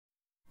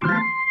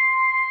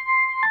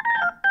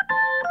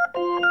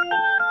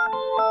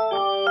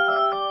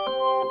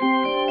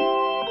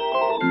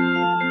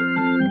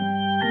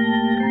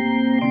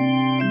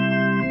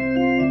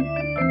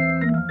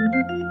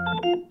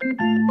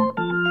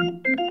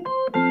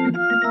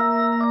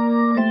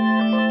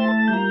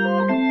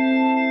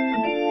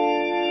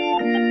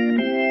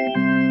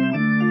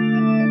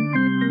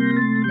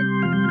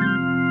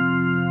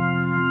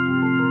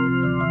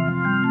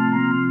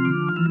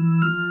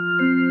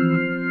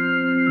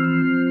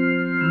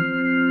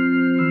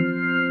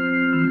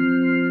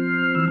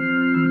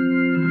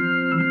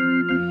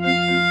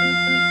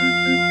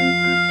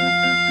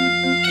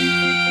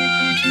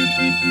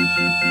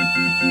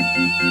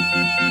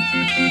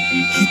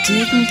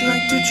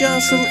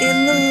jostle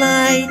in the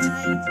light,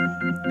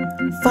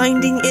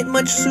 finding it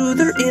much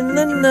soother in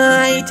the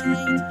night,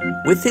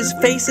 with his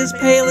face as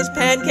pale as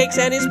pancakes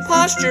and his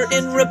posture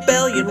in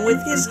rebellion with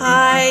his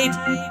height.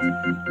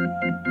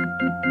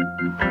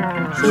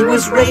 He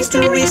was raised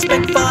to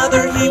respect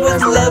father, he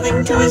was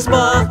loving to his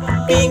ma,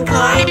 being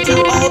kind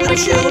to all the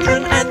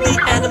children and the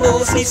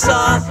animals he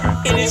saw.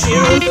 In his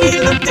youth he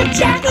looked at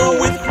Jacko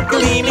with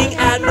gleaming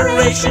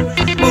admiration,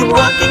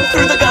 moonwalking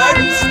through the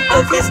gardens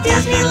of his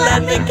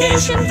Disneyland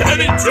vacation. Then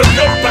he took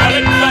a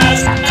ballot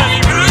mask and he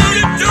glued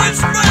it to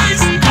his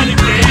face, and he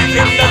gave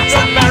him the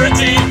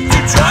temerity to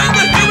join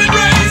the human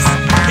race.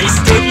 He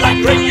stood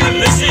like great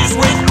Ulysses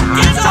with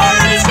guitar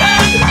in his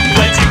hand,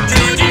 pledging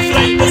to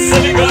deflate the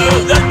silly girl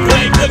that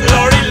played the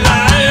glory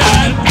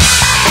land.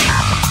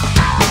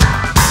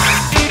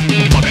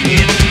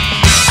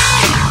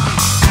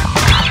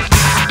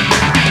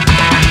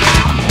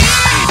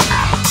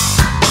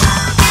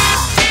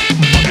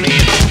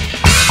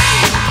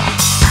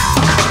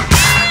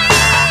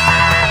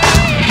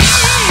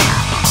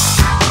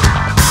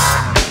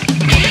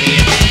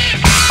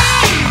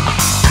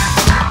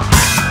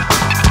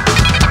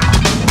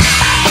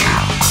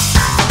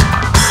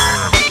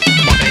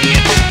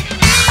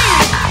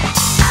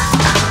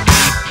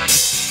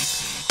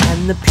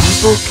 The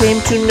people came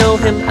to know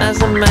him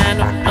as a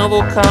man of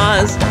noble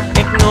cause,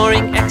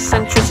 ignoring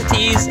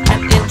eccentricities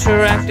and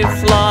interactive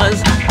flaws.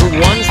 The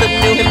ones that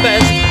knew him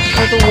best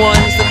are the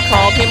ones that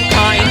called him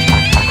kind,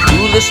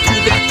 clueless to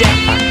the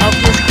depth of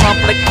his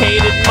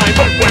complicated mind.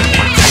 But when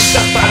he takes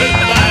the ballot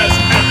mask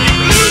and he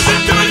glues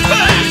it to his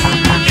face,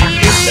 it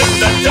gives him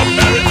the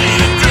temerity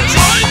to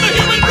join the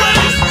human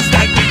race,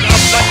 standing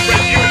up like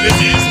great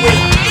Ulysses with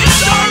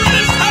guitar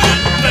in his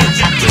hand,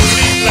 pledging to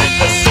deflate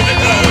the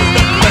cynical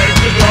that plagued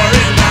the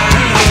glory land.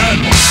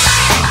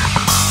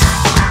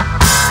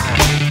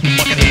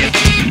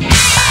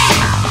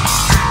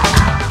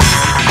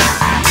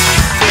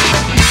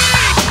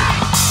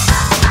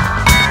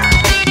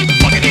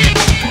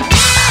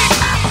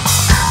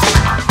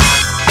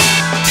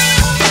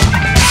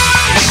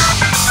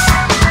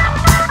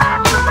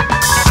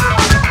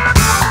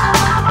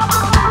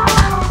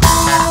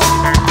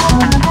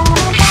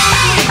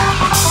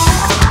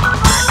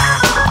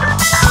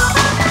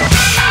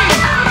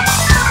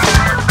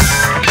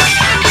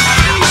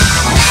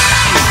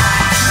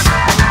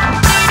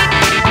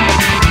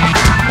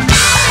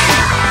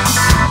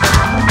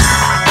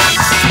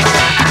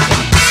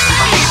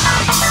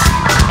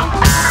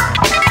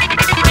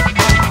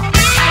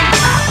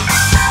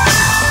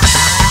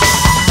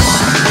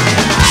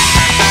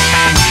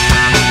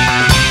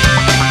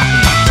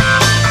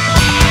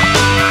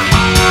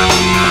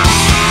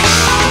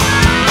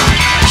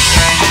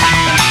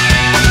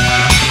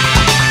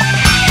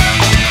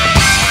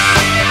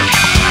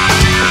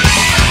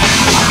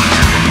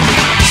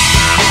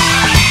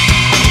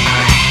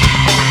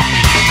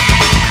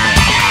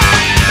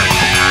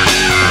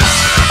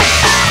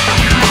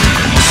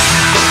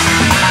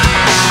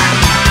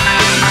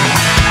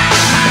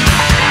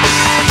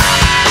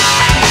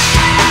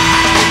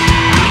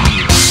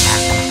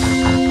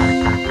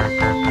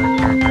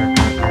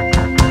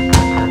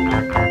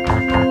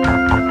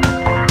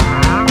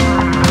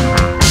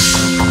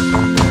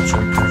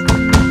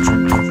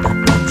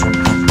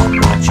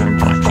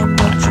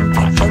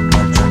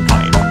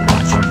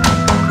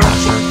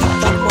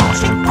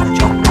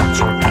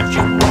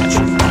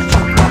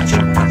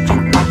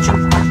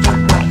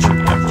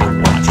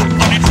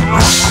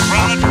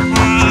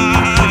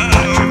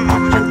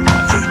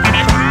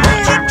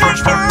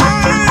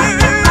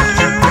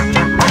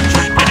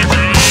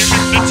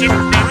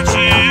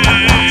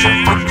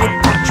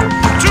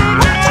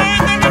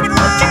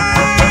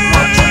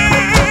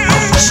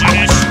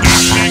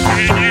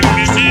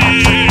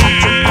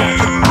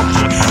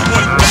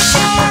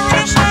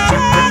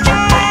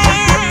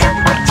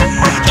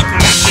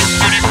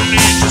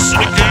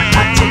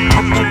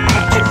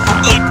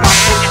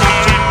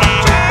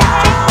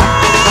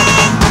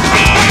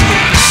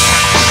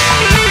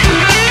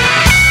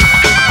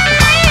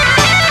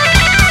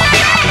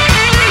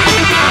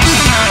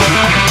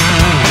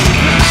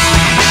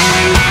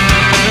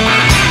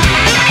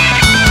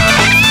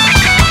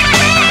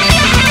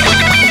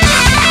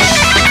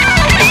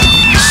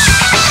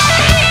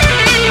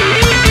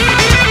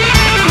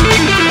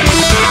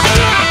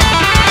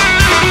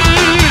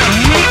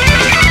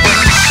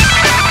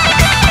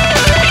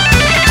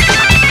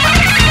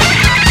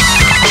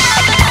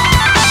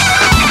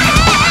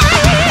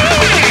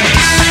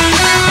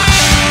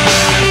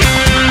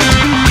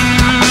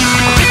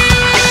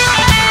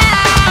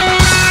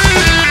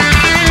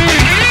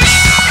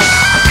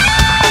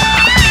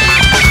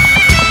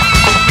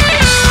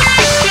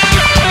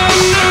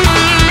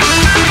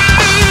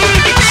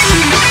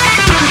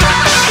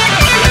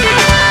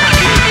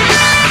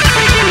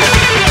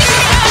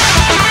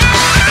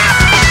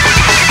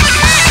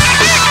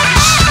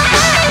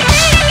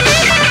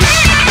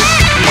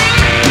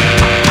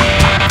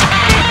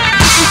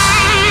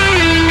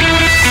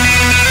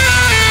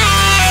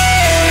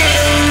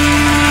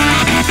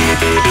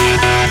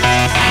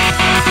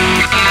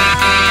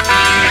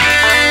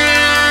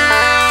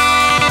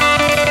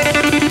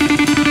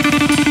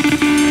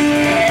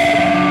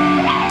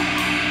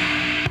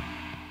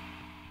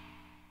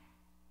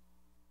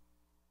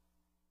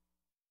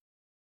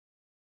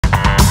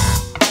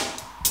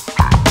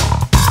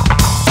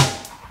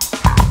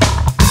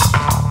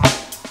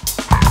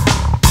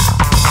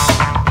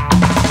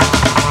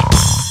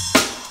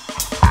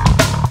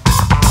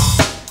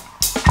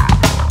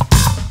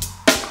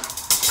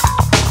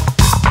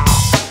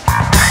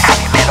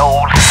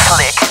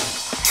 slick.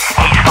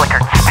 He's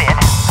slicker than spit.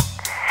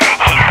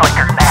 He's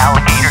slicker than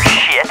alligator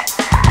shit.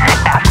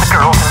 Ask the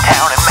girls in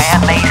town and man,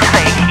 they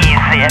say he's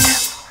it.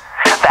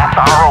 That's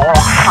our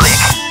old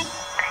slick.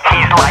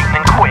 He's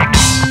lightning quick.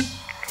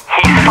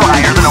 He's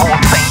slyer than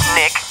old Saint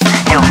Nick.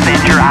 He'll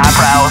send your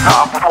eyebrows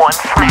off with one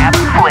snap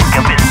flick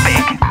of his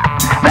pick.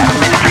 That's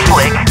Mr.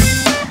 Slick.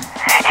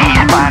 He's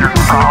finer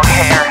than frog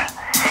hair.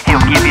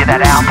 He'll give you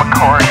that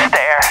albacore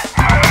stare.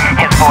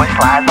 His voice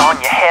lies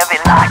on you heavy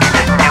like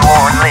New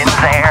Orleans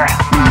air.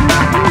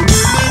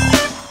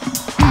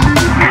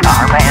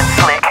 Our man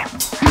Slick.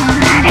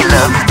 He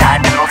loves his Thai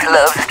noodles. He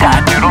loves his Thai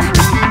noodles.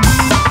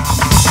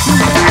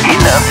 He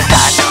loves his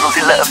Thai noodles.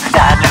 He loves his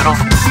Thai noodles.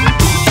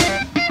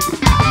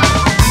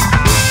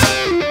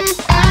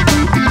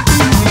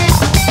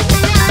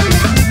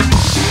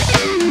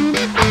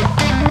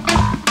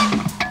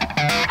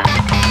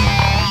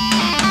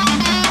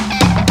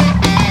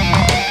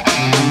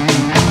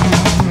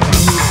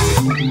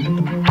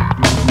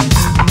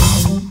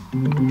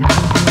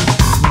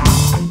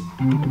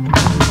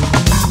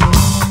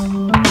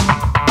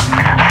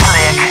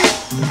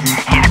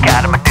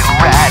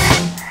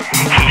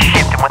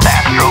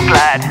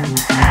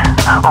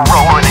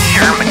 Rolling a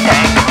Sherman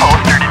tank,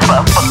 postered in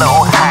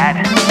buffalo hat.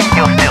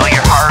 He'll steal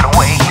your heart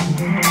away.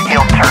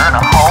 He'll turn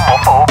a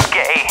homophobe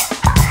gay.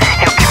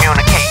 He'll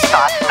communicate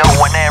thoughts no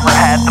one ever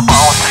had the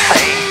balls to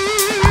say.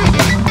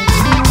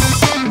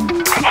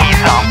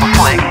 He's awful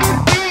slick.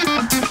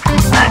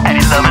 And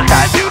he loves his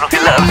Thai noodles. He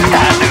loves his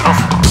Thai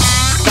noodles.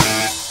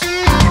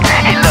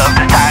 He loves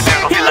his Thai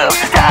noodles. He loves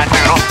his Thai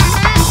noodles.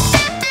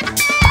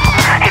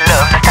 He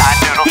loves his Thai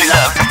noodles. He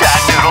loves his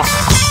Thai noodles.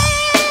 He loves his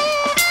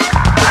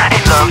Thai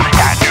noodles.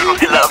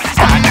 He loves his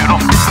Thai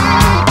noodles.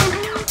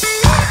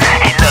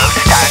 He loves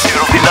his Thai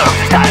noodles. He loves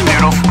his Thai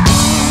noodles.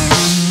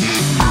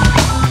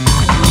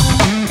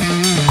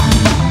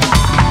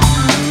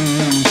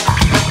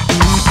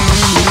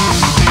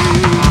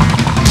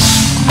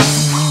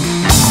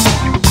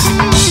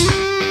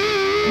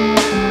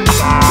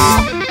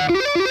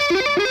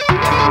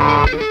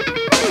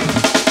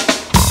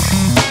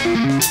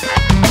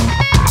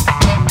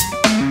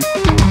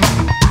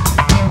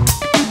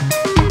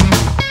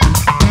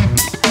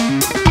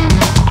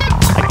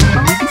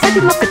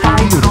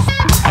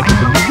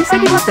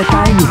 The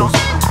Thai noodles.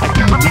 I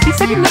can't believe he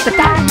said he loved the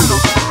Thai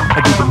noodles. I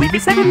do believe he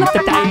said he loved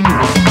the Thai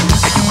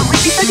noodles. I do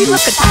believe he said he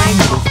loved the Thai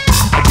noodles.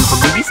 I do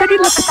believe he said he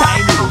loved the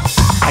Thai noodles.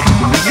 I do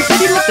believe he said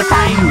he loved the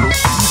Thai noodles.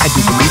 I do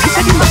believe he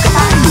said he loved the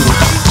Thai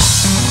noodles.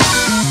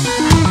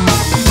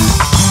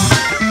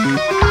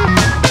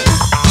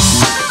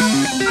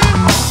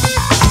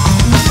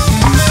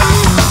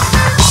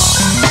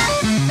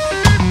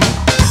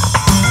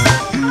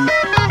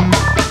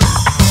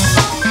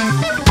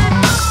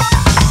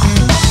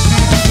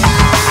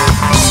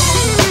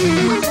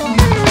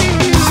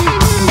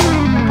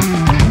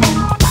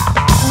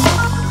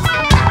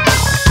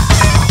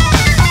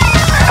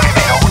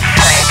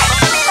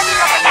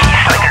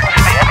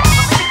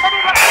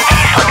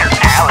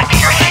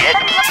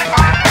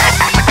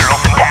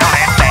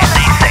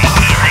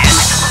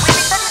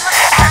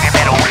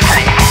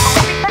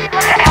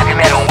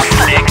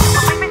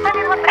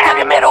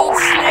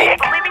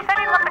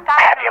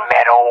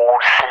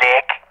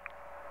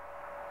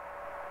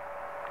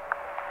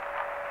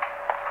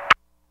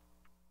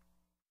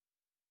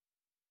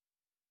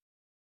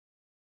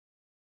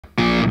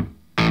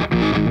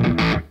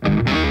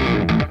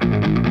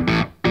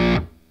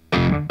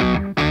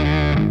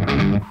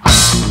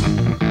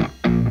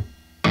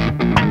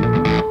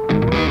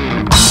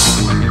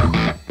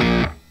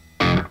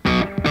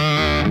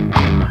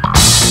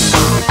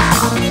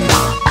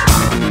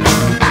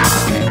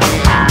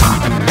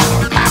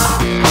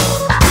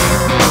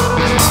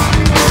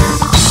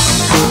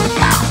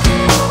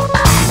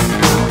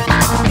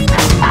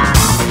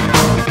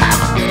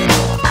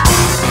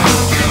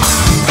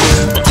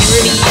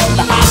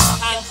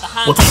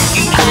 will take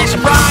you by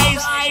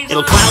surprise.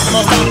 It'll cloud the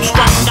most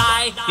unstruck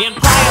sky. The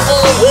impliable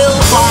will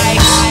fly.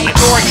 A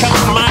door chokes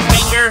from my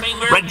finger.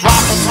 Red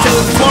droplets to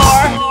the floor.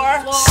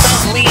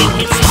 Suddenly it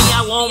hits me.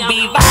 I won't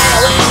be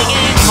violating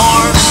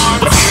anymore.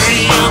 The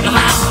tyranny of the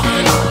hunt.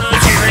 The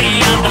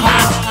tyranny of the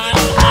hunt.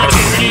 The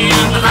tyranny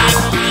of the hunt.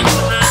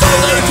 So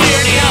the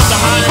tyranny of the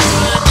hunt.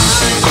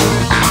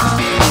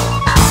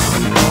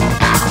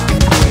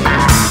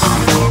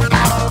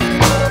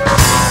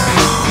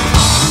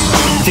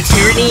 The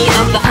tyranny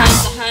of the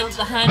hunt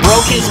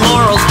broke his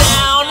morals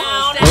down,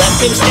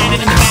 left him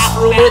standing in the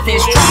bathroom with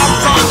his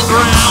trousers on the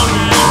ground.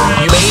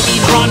 You may be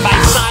drawn by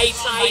sight,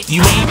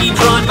 you may be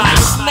drawn by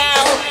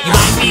smell, you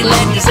might be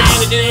led to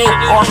Xanadu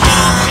or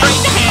found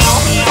straight to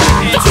hell.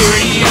 The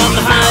tyranny of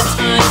the hunt,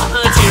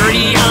 the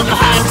tyranny of the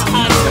hunt,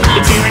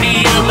 the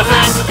tyranny of the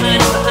hunt,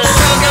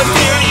 so goes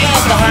tyranny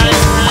of the hunt.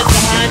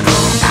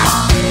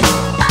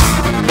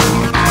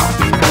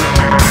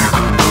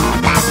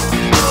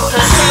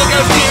 So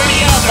goes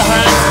tyranny of the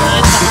hunt.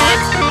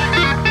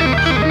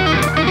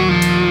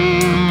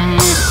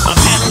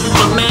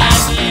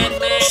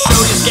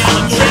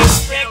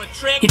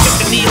 He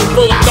took a needle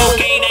full of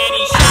cocaine and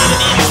he shot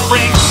it in his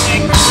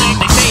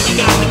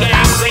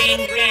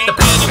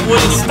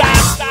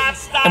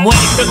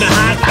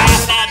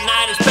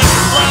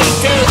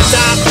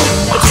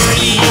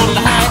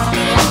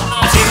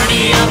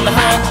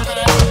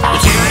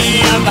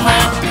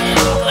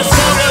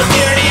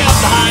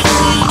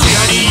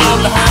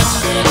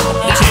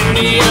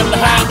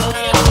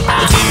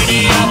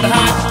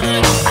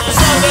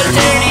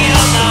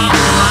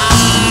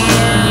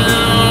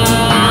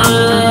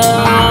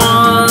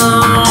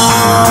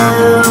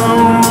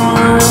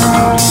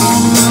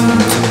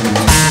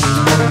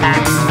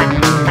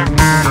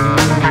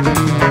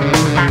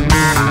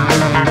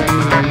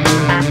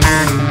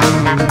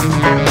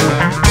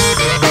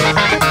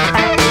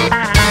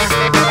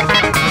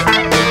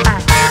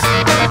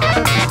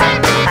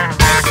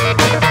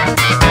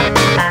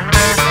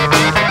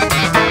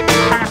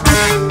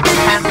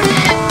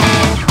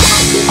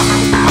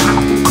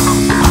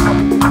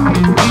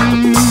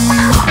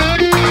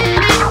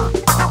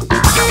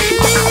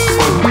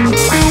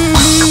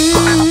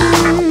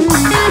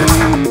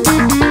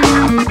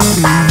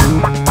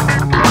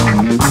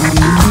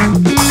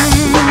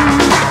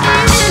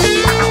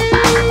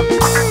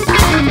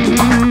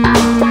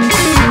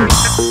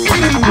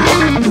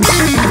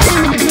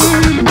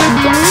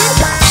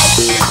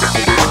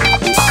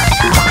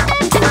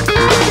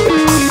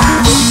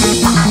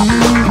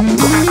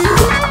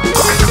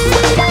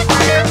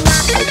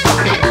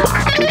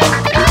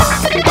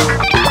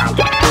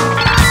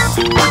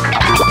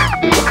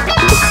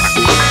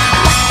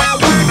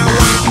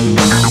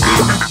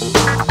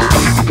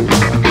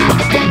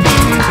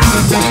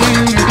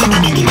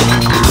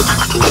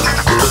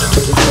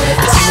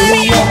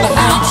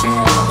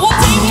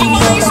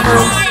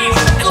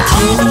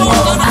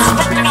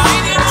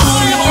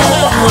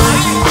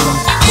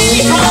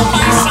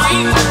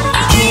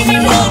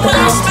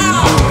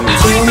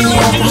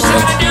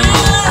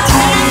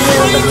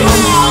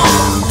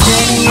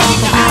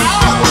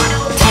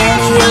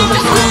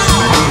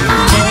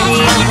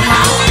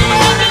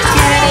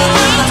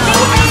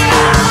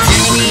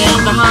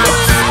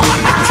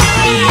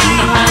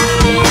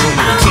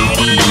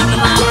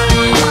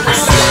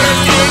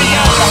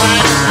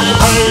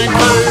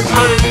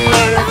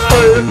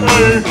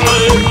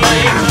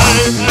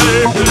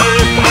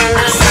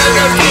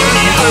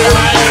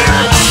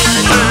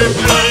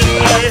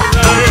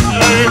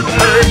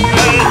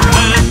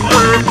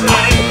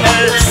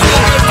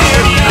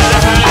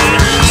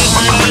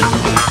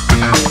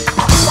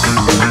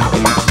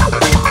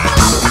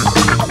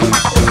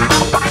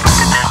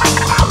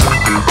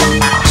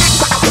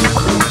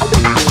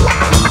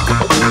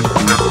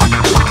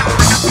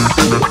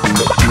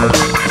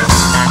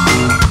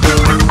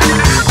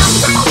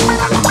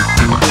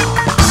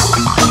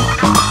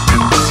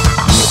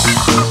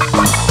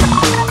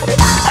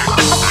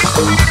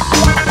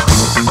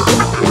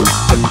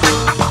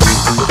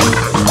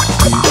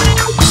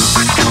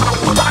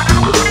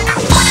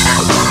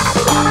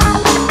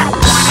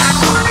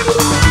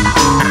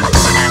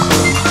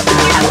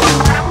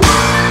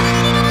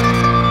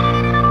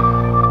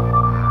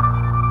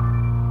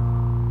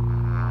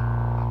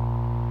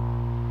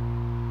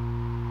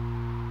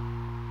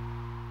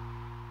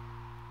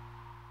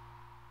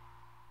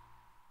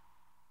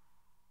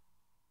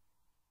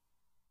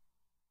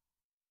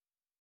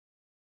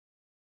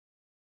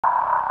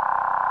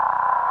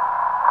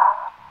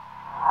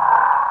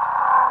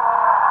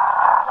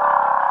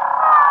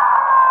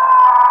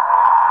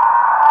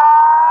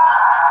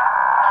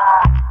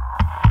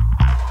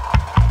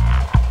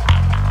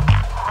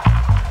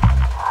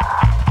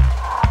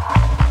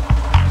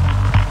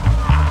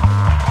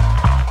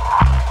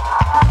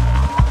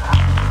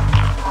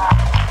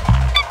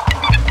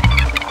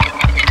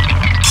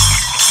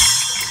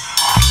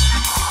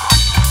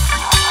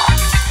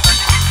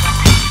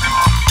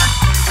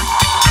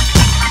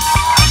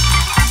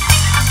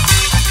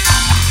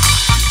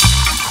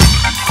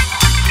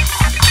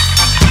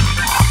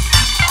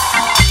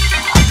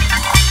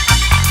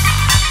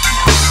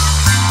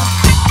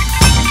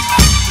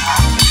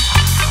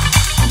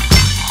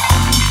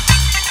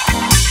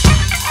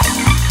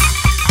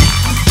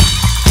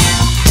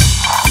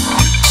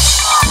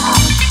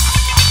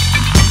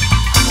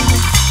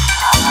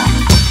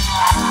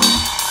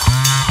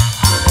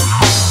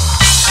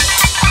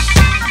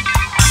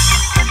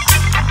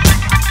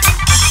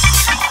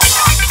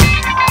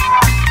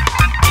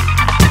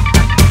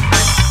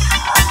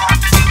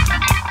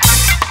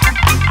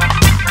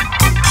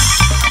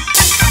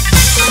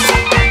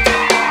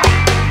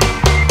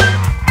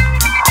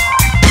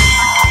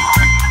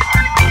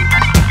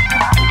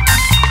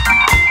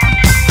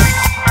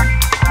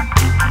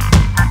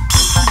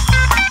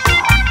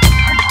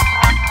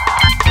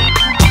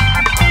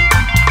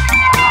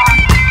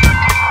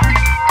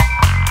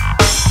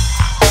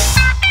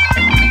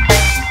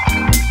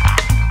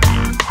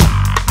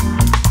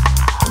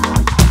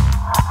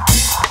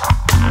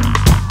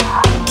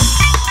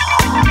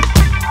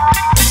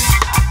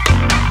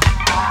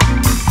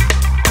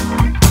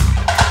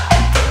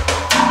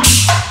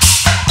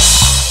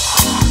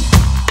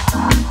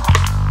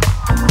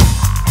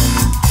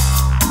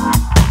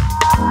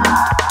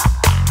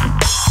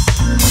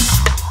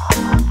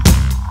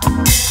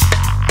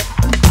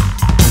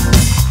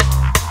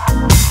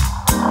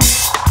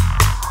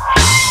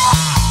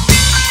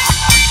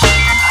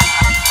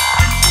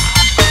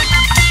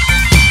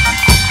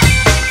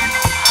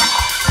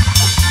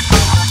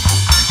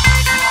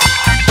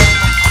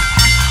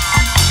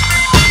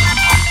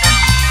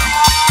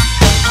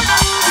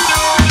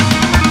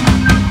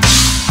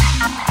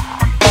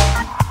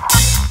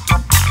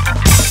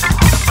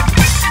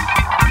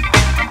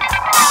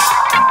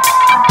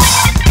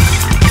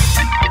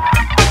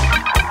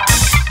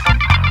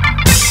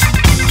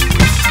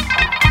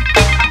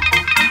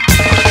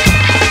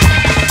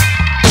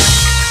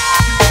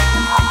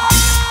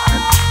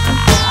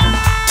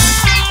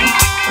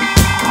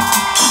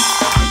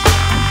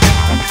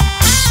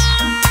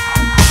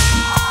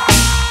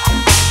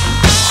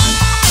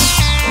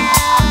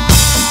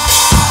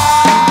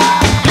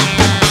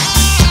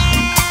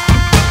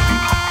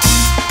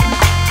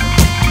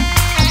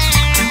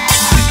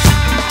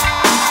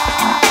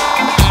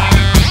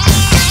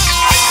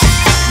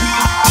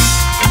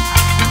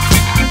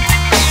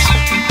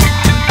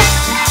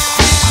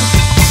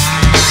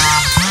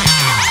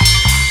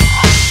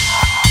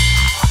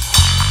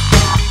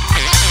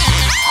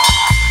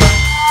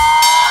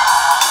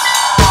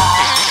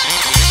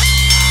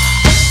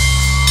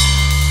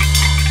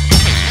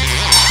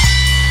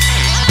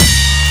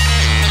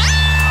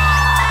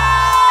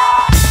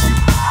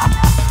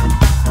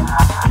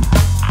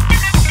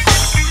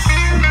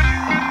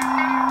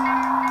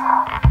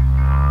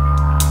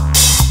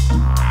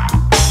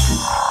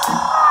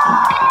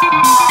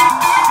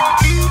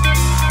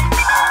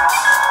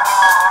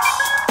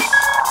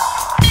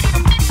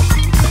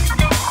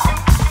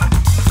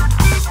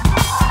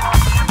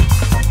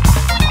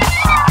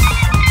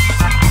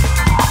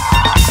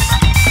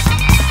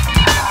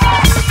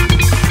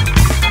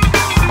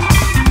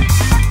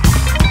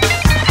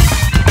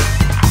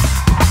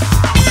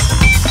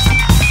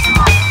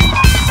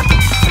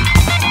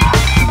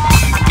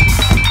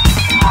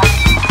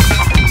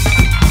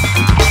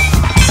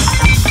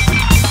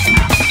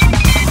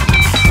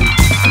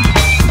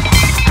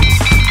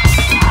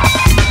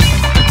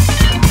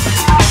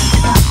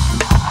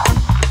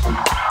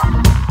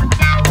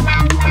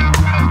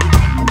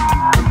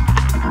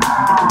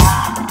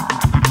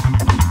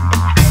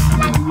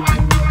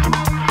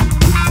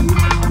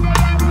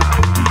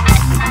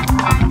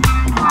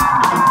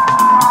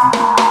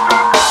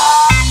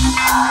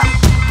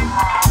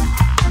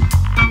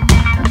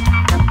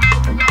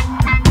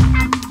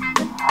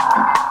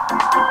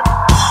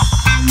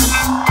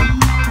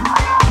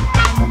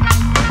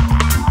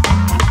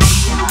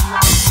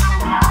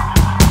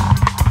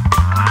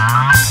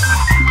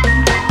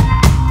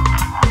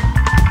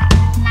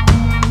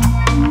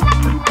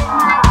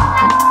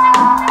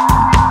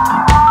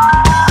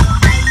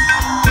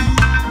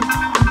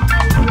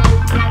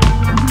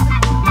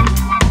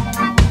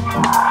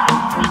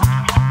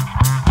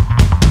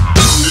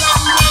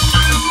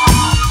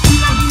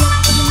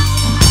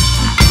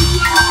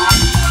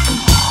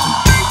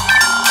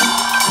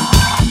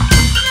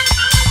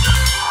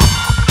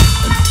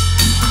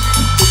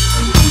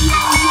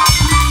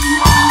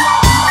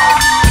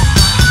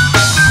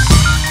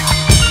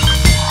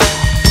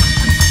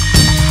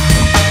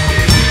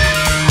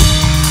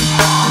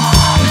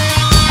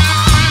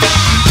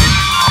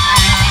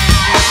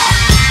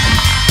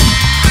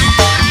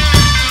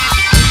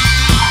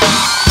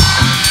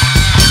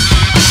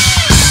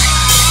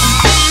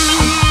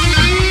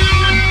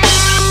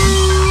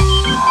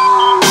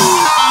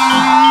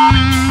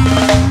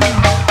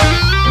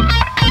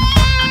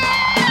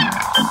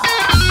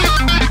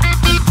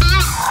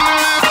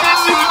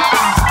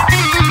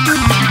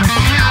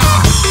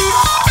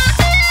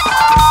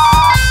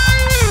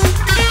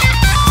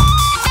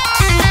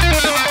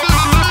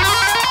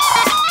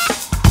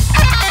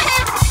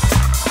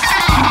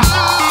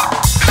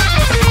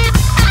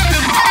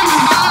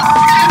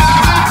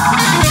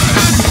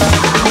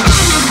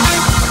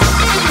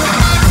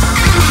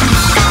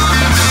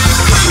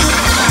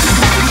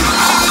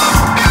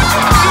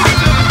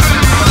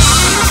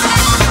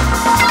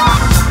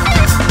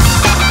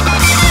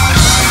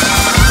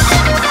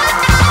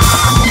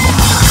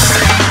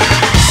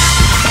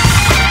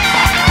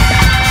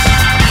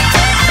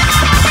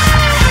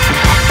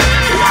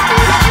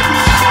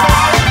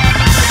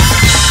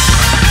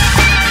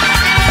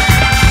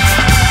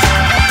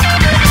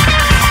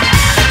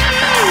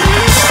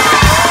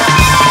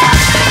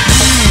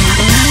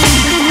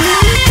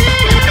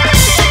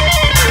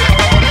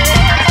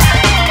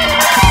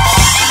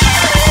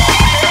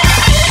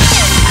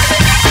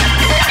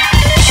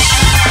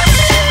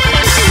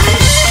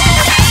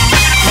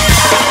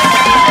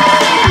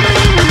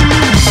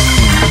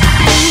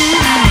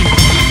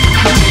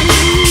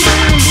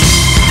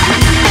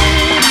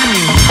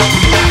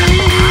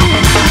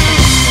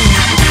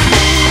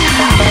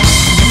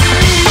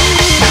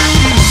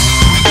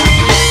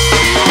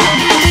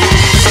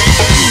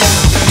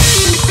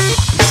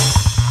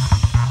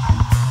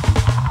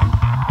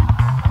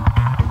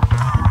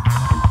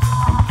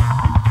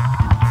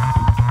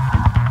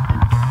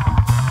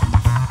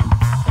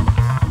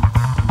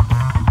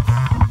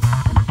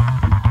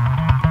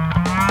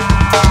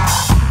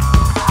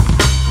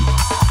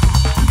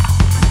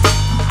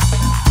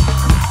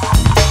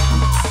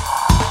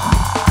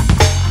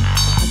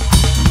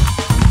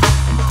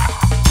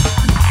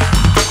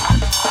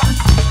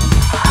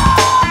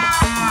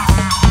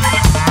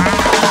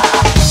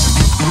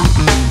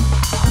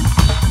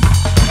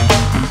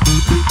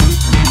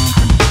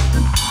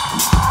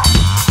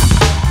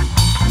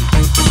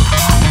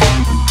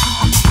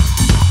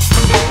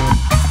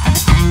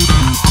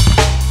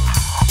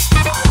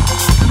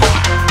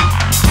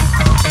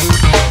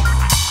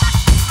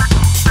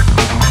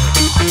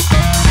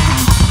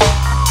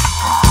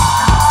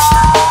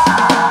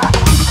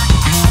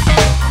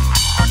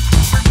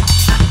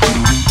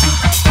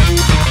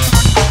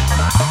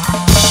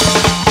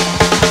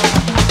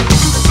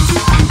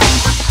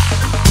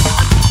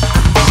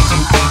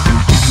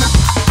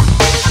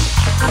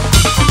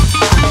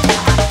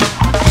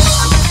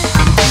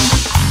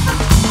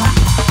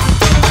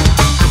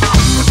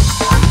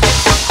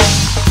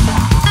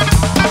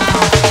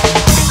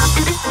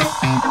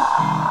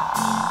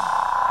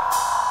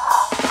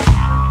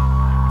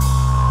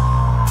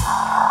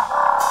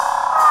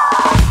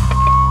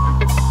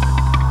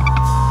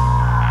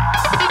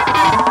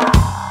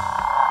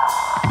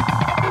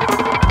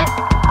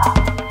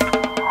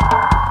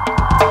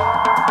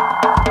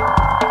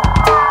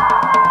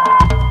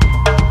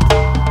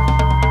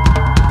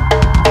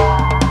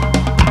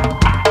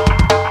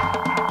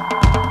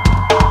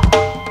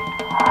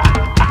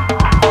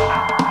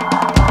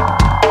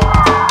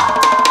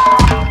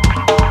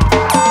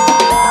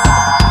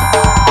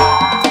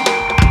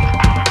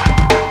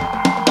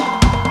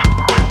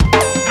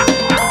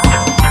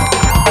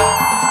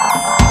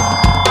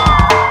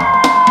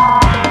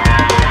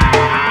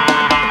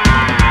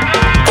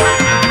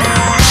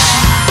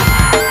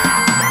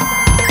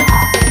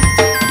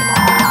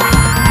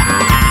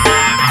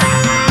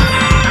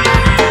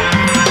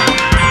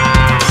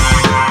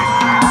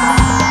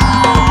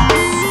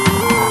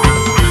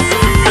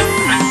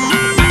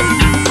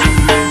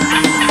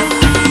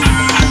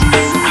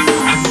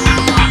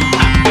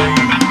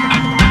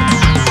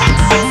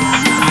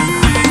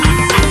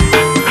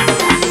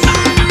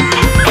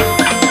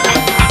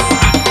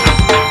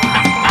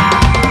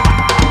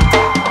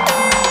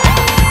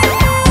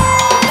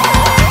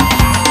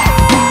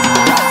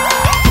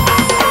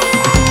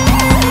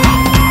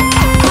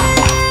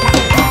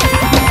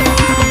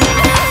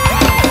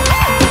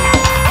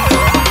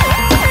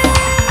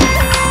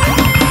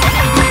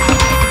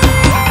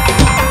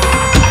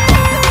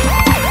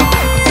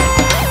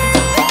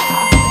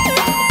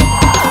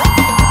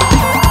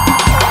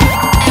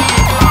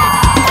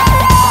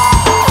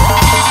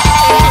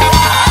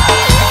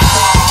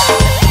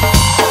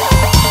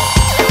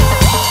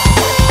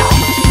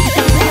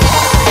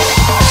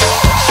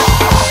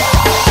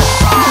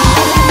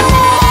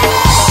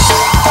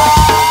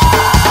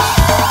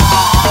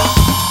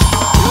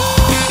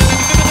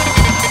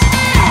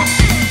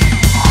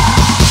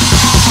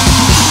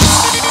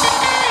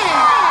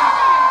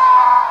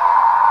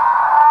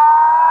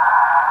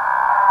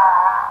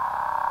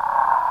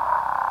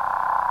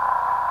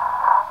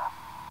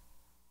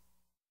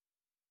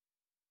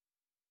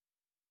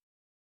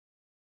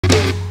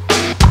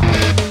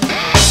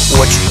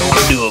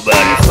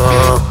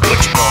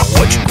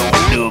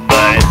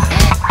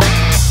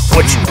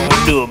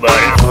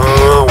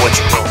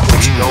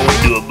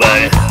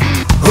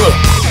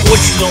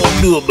you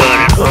gonna do about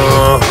it,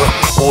 huh?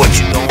 What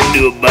you gonna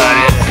do about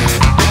it?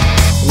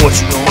 What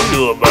you gonna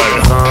do about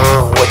it,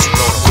 huh? What you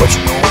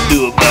gonna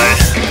do about it?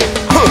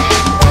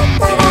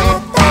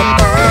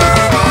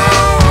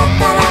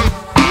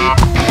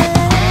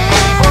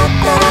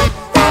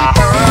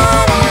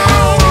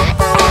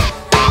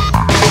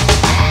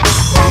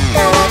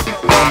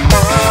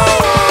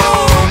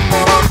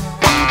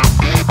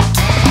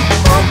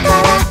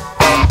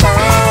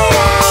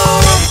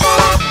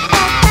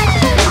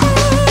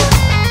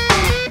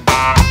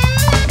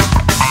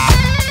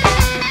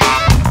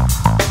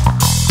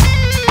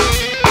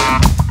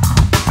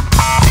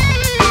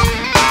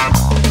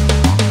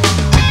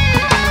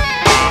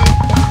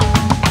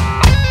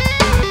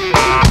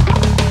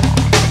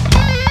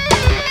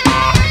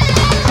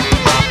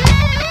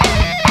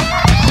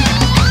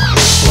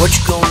 What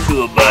you gonna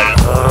do about it,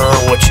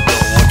 huh? What you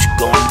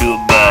gonna do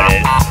about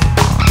it?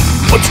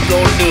 What you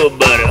gonna do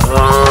about it,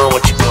 huh?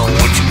 What you gonna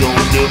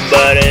do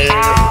about it?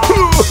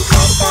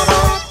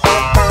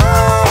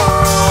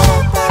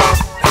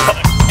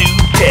 Do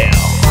tell.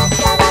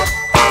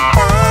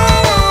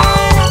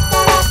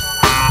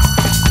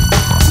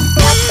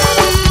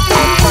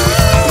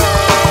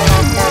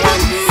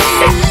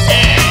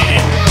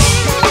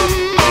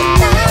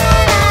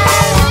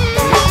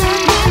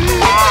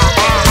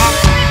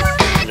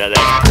 Now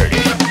that's pretty.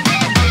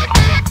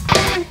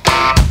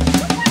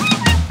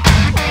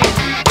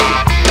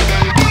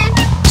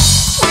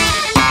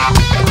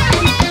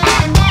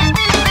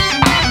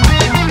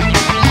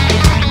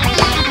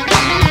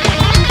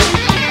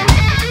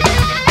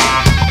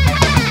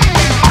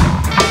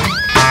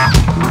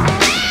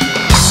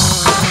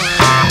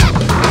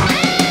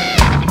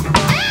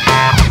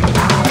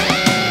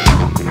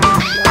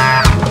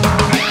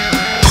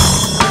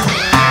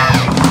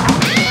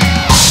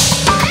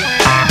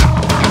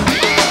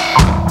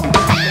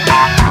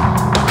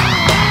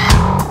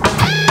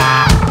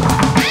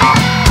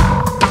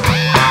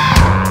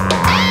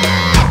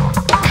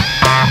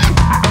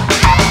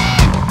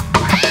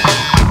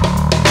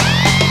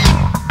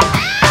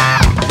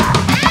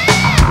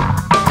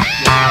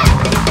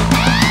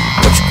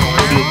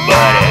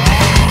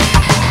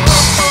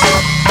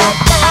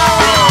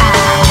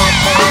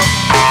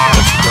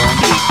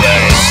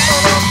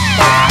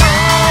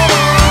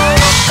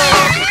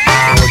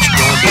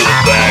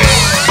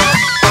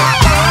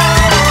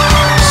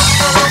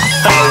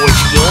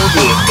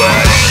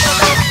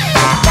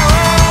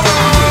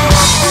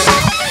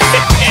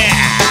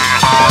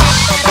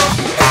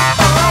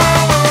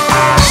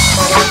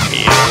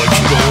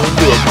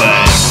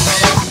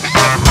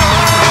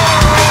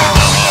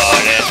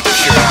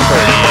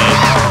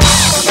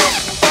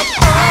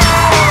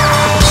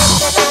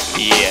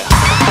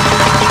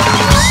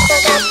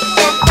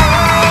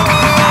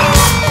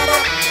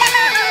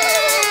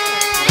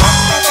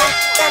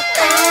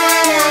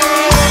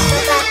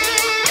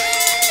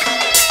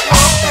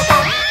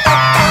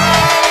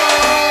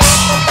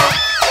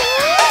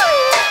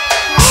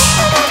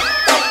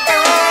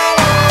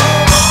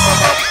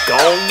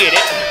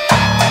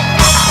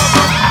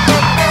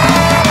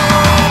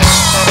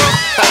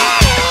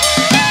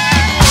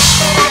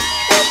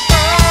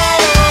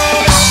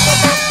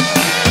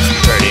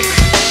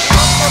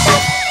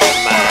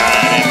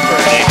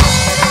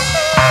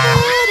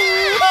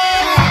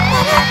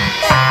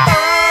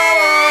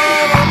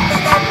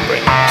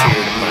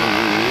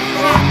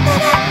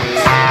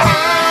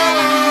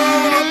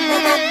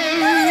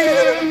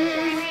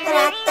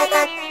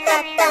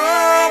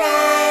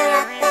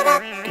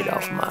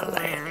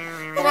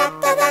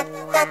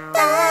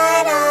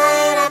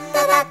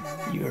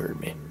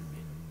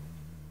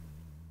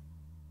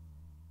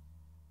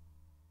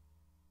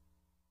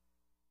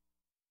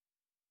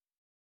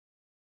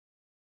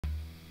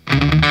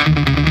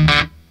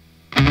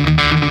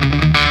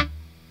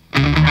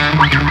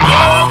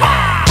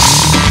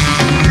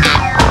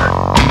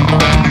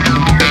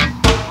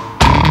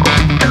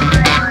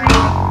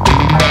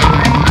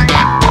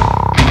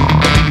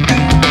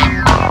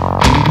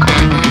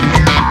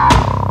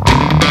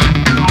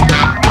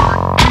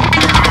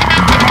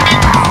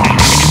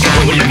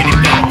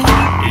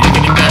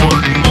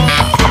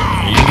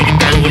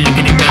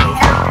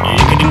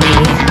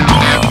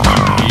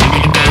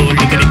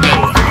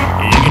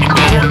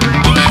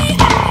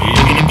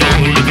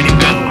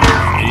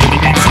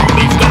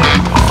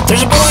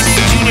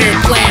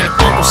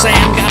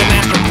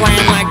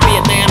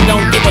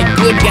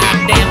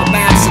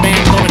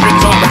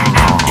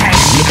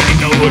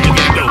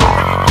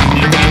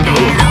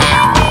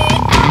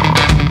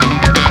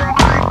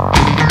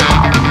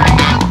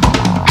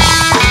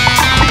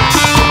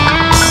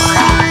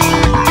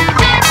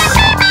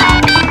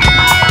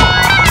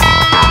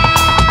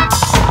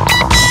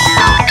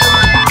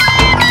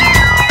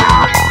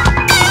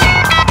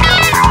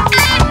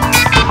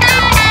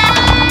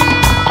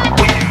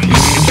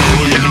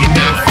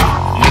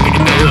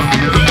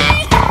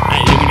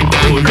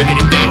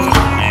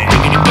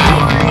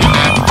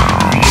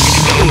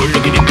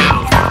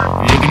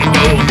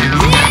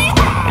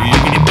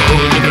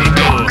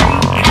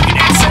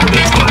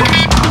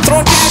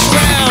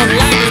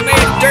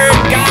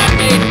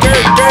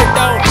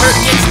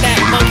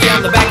 monkey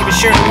on the back of his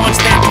shirt wants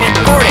that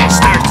 1040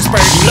 starts to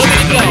spurt. Look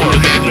at it go.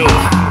 Look at it go.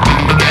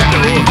 Look at it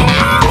go.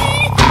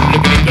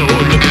 Look at it go.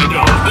 Look at it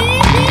go.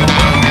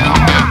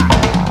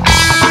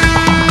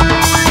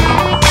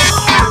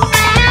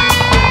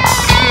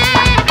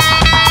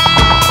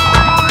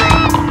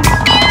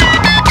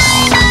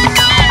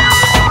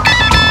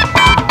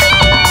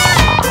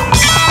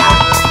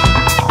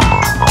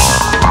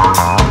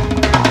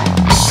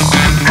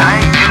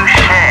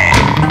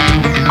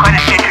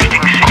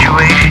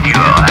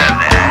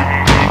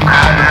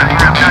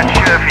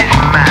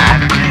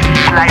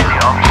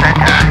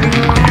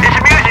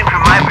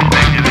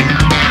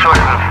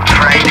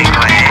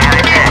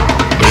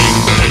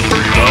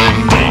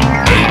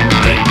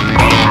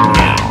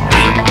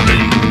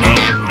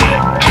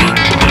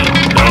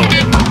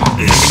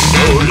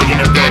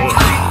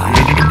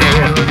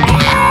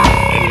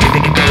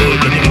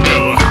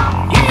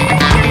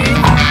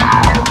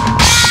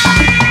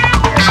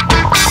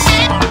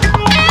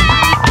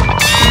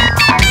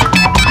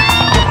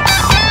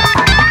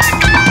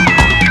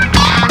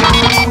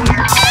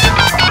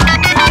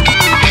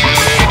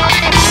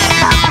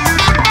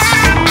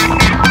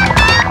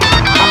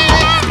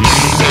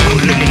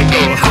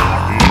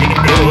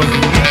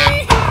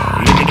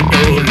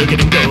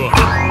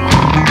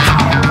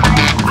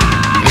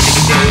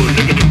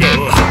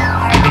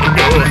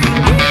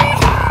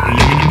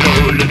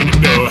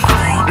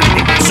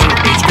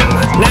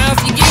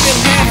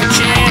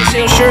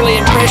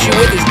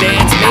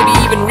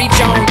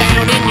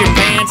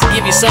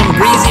 Some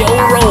greasy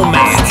old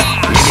romance.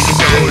 Look at it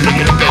go, look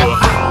at it go,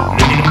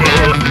 look at it go,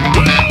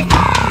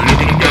 look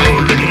at it go,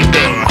 look at it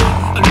go,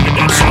 look at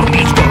that son of a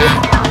bitch go.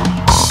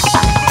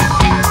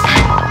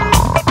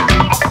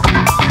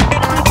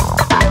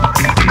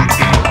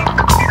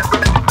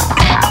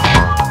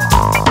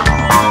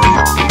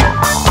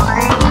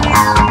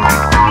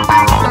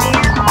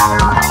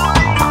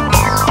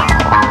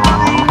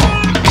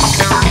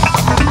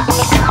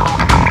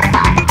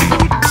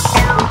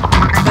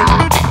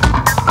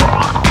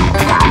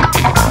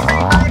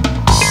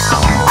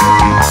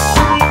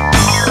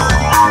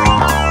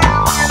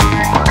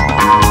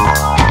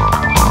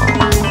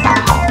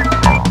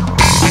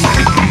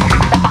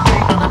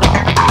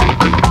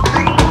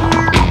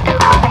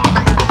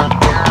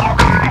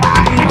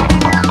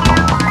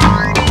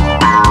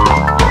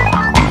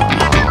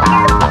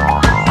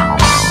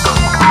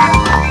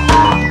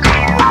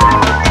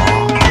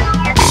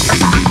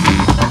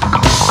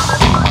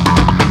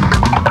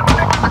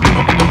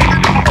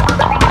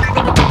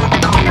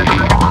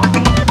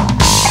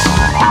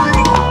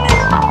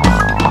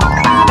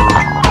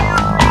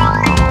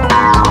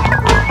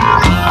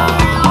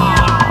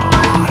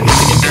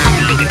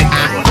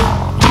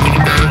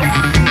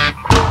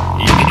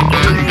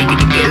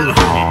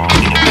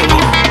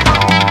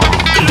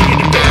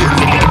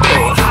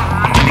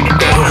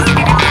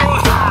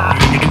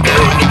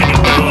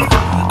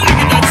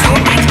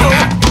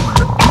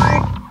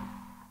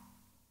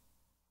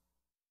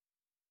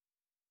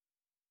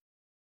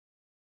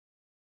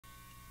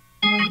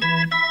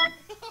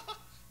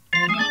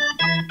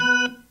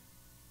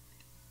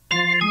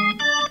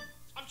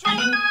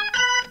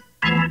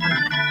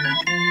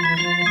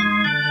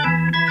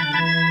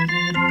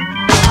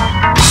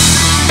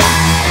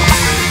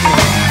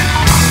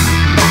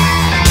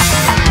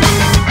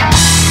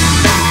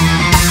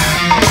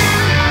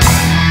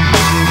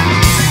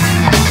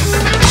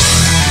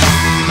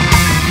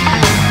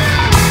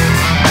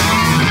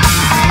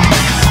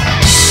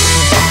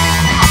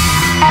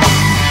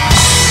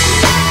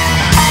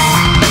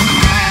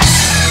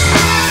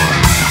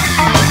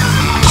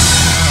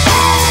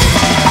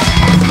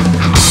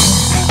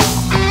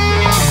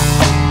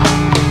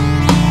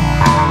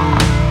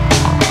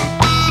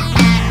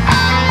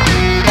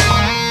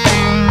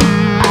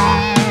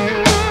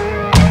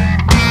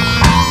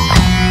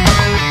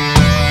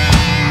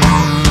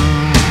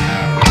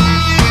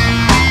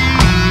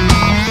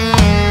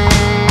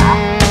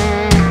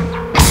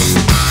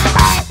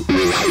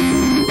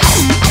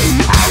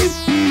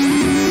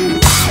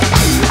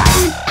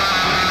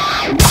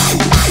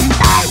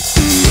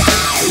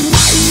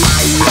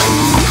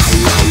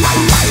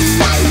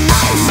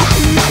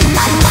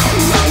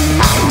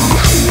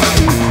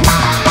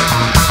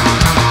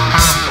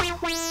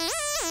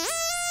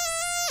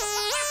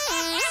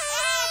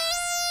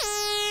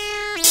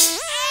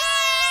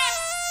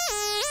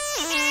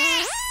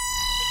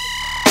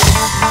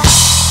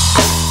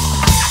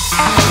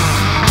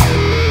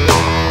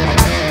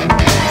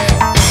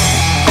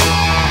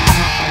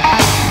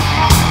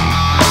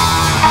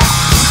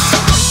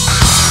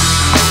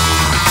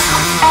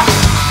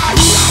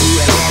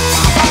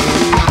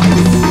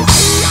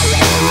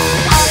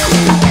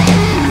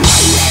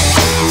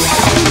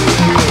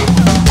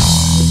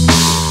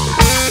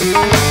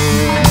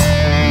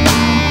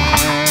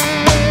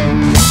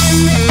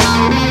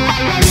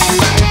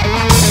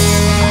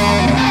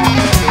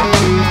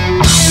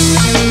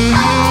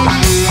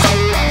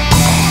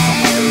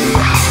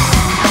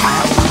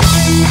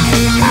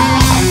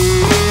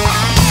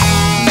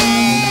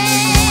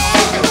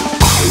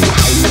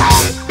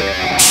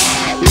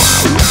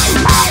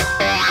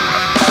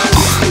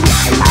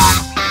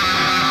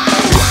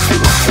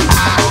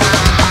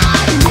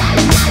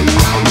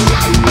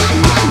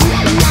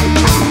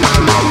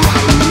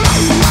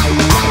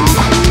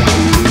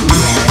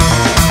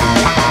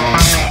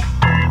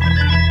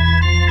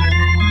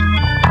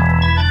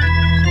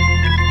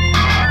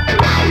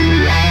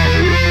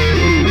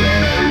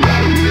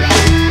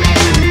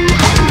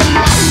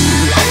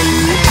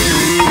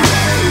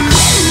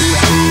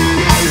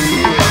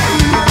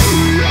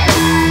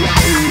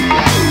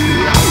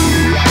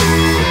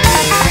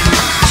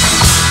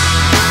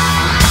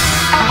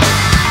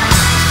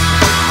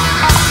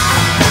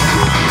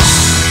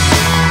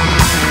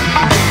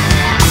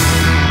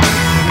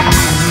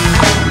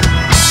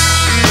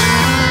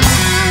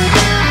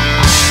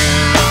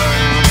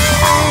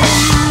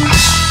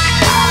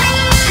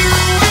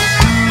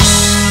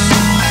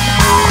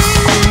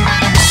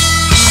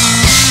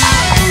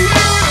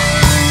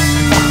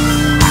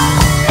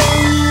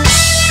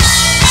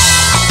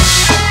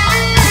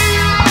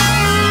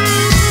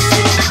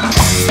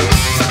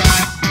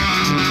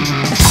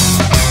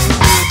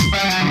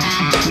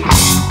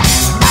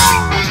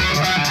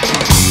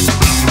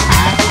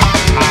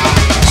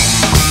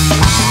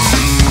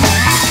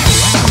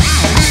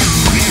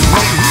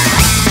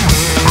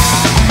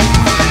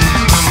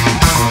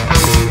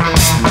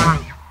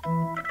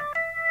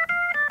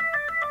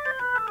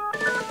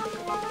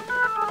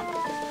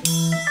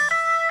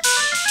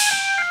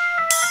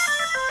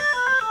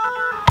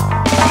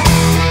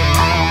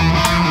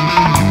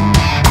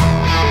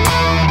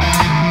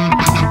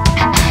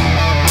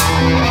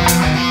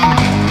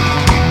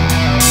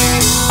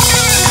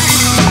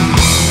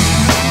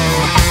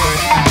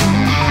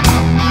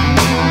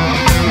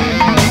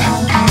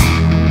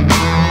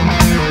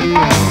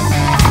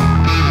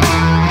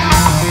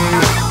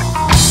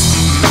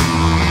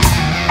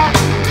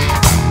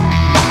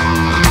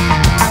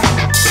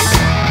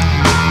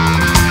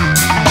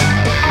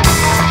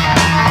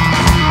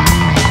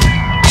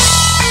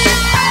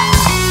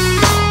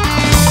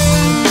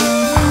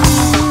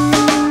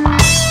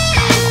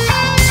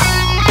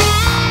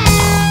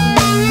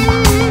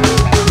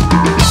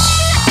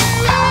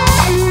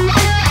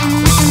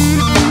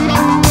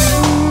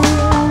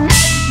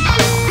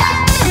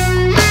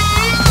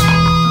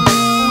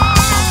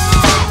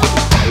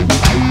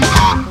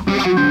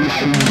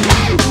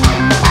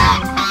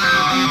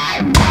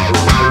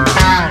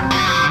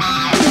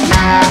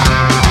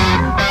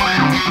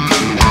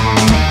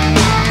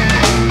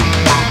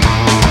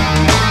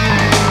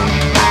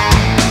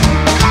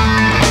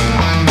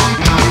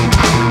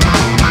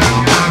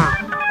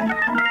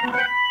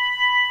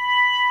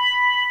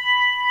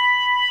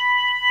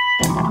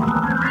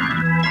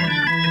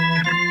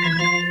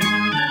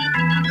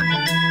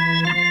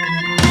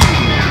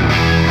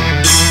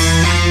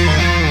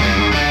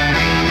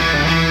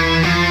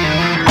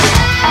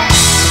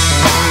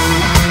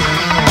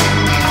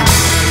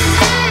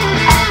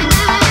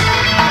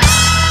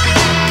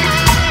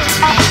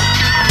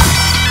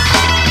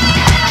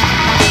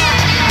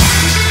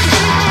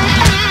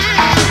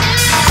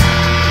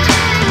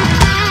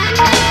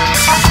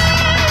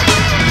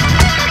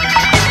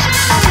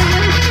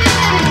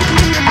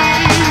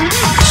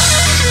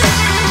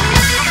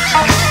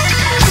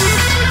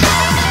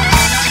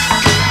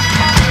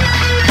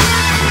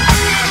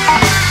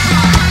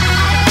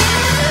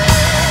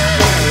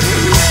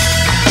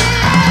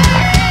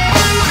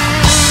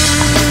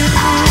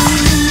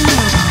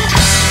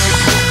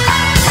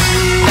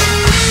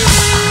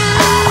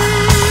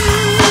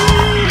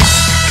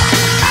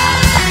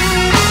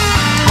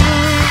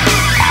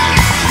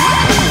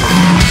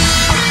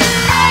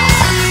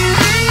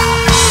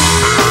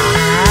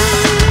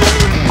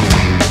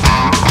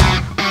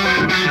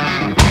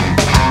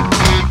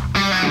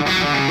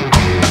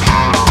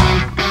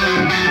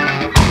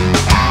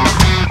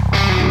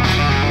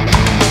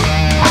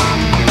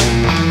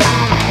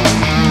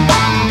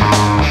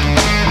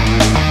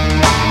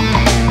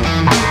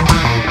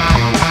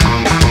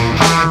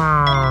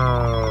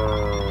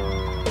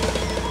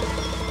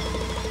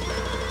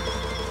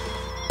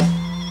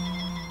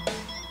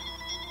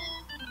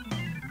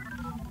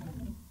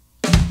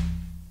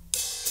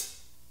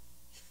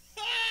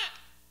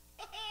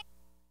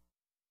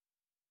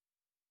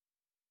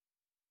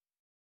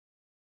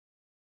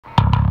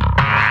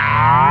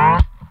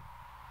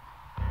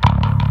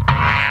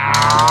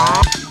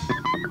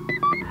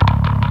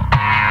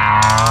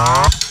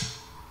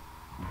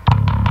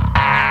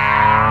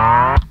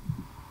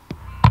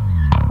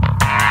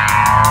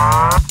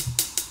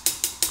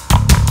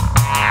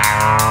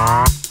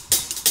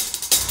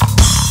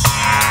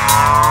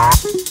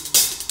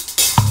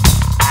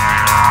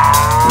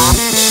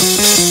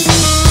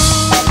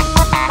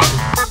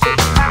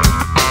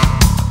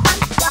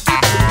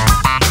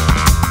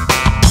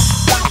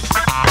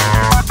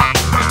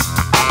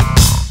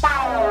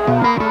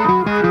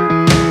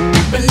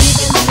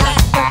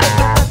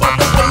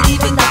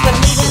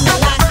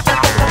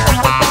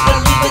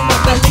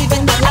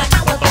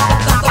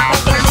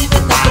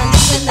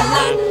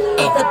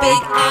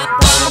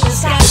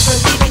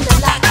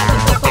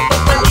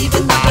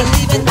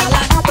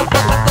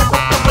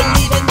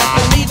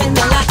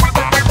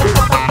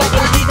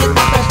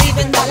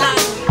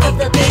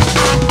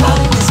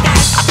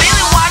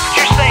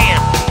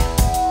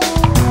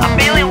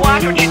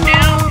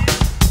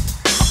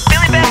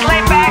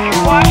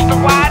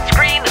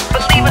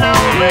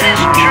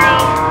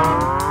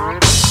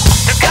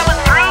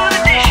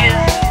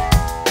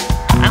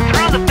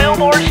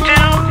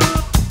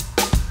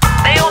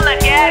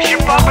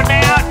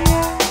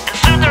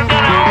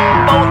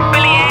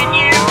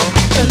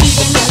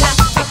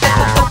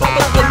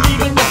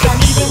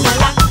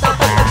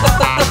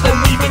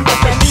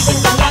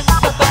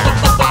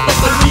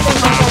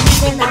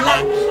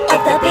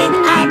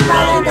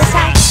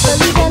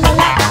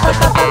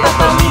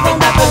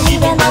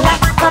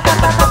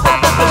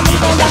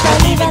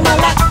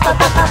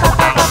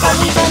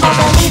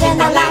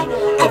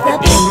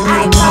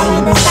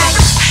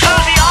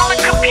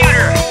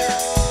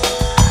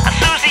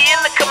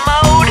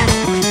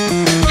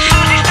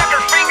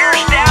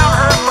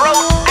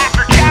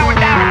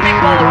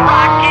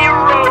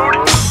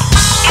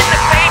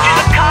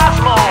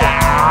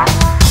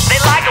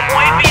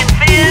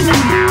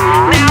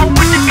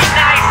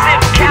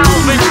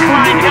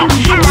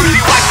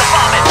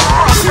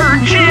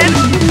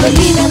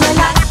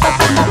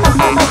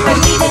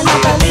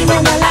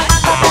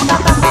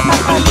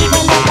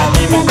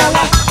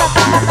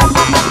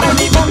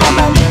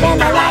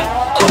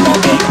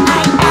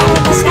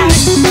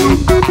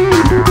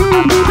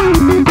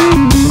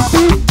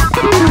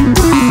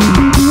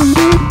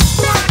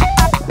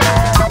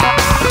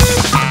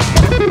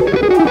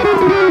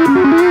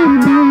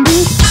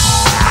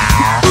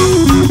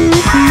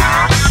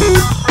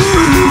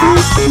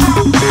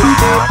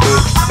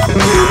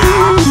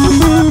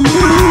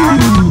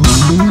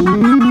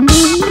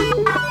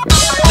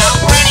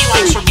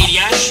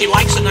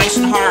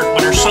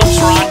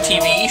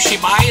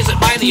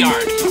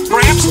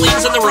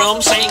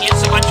 room saying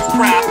it's a bunch of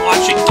crap,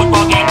 watching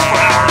football games for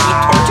hours with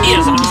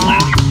tortillas on his lap.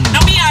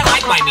 Now me, I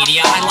like my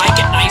media. I like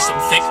it nice and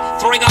thick,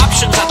 throwing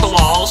options at the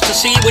walls to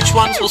see which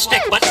ones will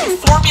stick. But to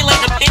formulate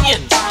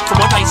opinions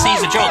from what I see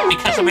is a joke,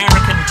 because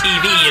American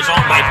TV is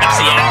owned by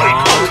Pepsi and by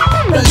Coke.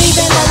 Believe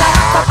in the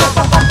light,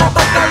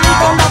 believe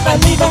in the light,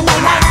 believe in the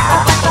light,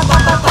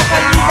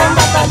 believe in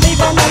the light,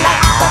 believe in the light,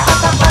 believe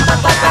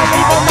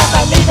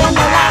in the light, believe in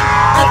the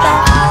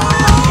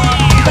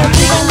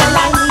light, believe in the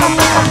light, believe in the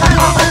light,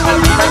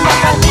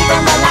 believe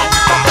in the light, believe in the light,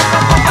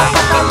 believe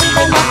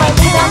in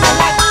the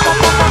light,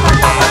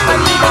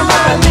 believe in the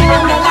light, believe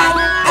in the light.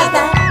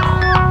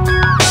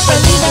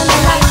 Believe in the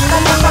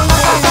light.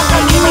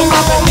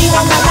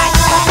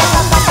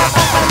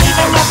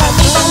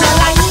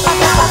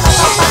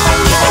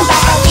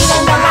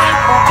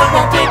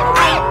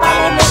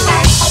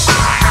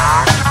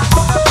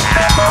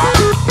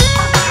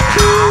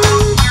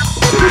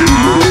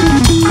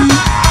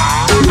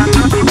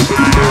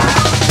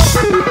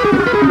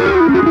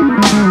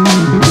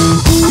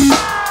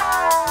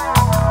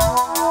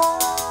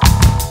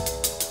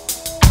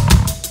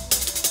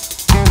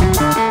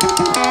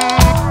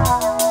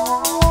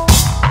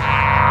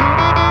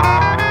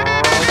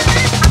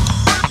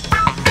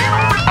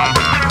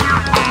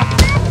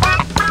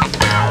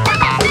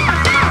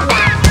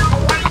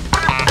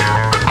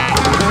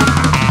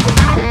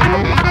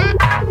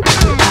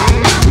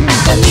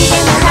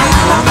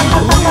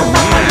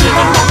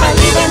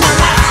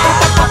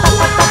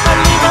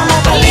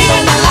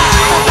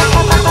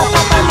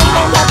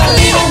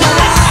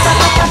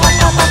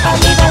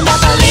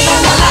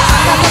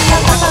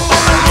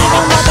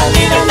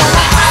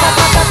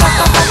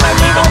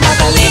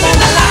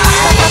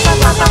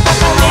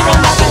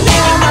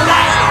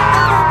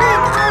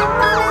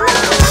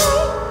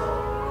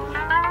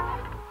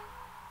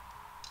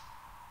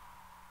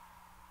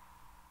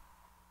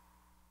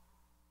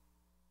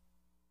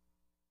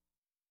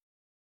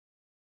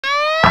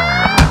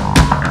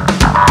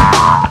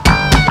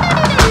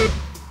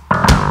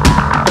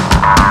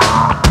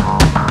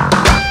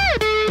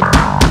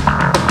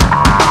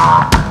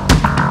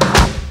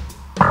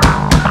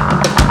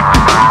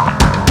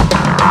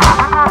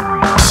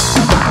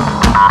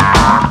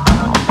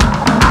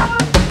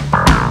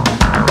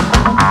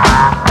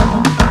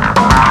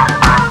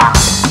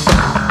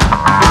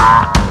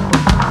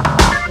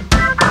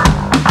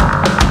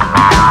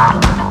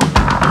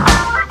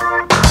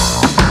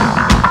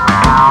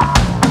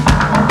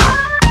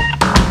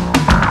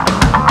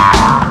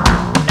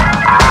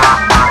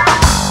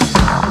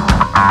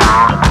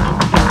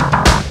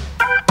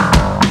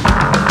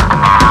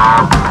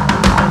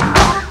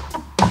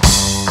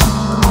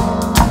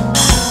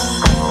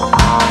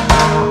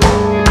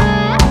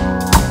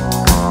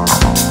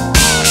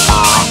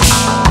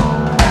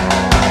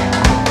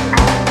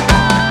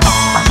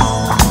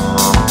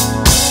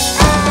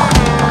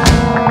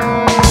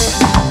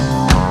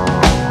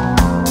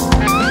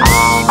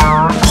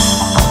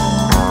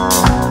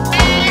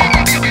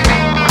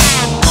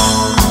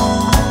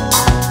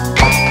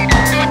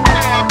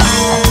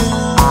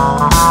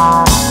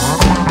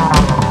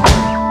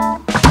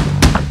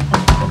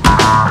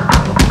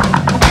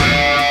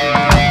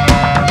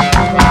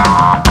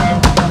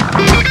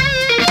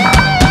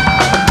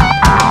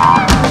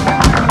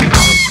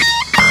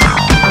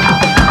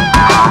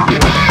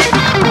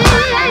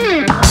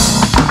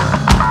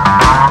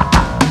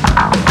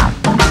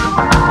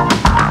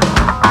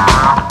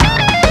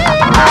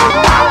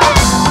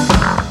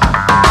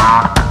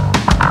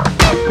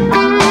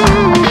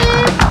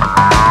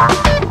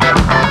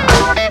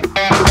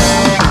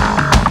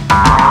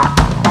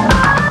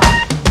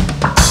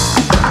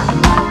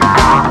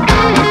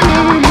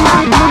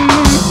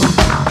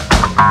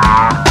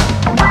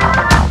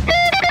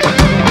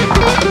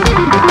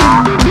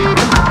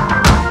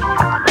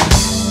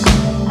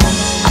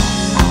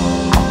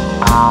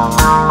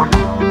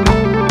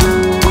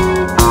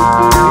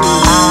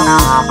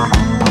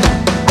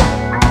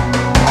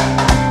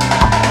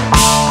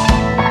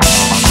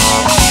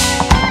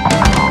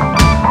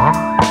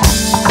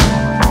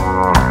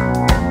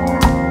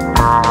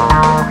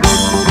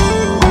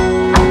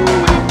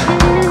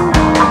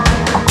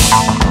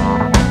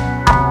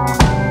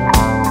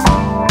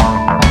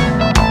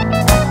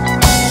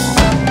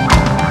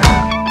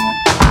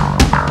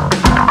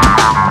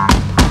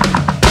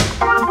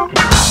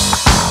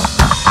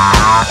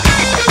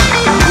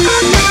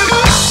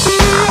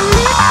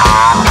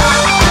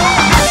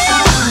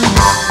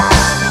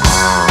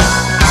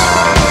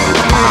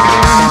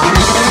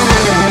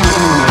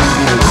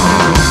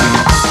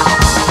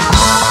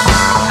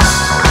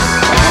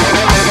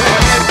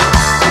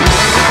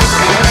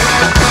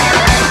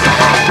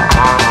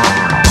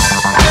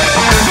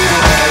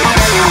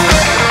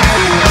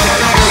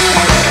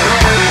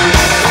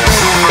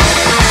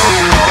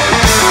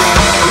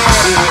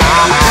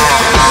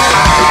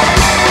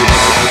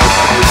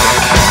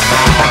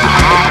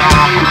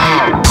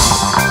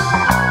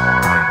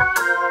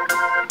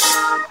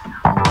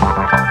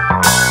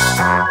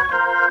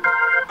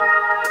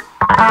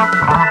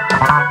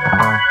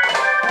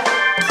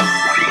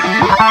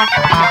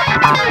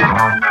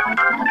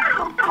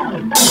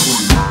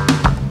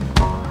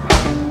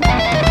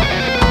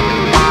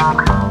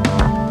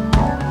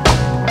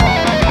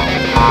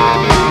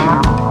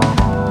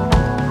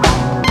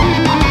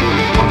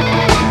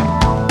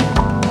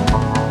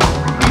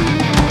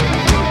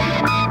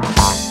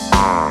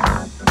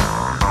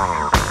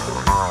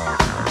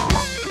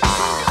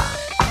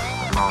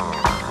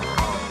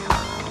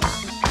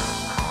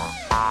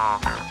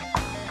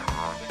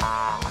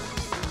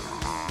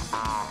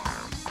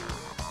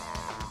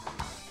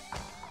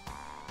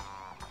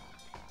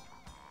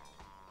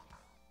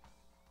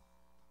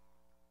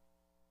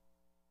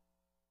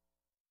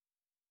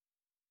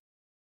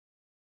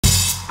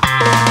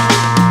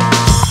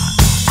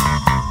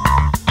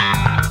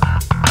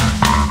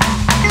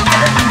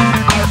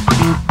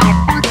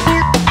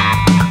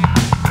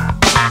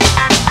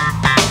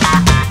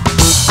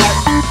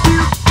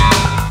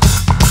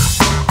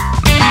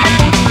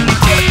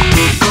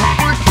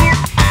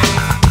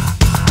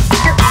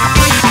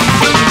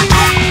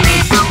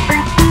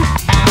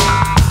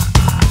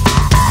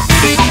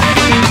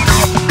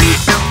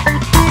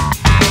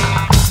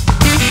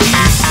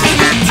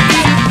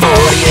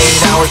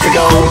 hours to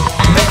go.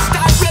 Best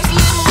start wrestling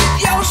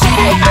with your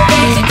soul.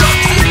 Crazy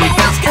Texas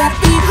boys gotta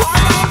beat hard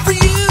on for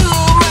you,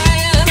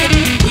 man.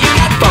 You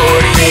got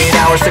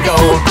 48 hours to go.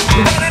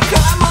 better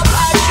climb up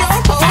like your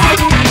hole.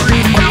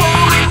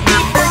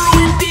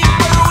 Burrowing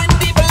deeper,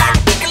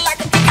 like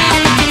a tick,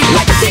 man.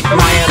 Like a tick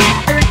man.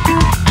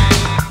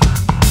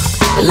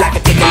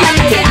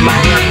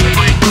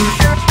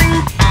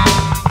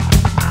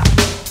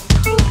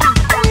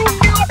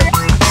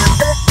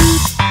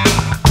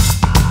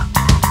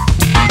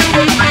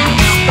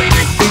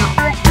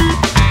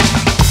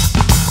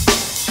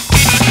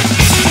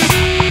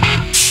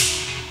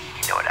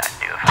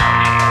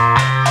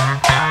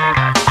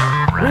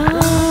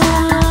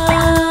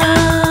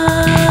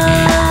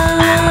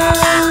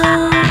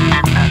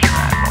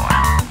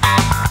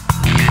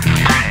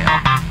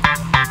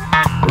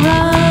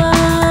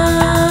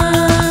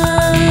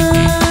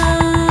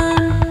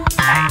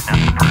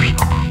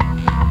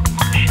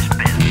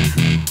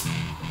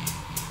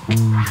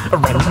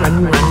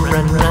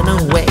 Run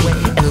away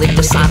and live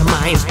to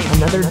sodomize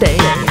another day.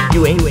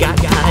 You ain't got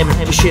time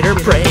to shit or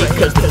pray,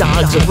 cause the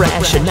dogs of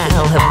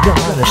rationale have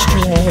gone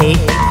astray.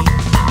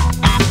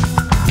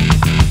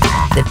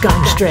 They've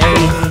gone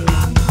astray.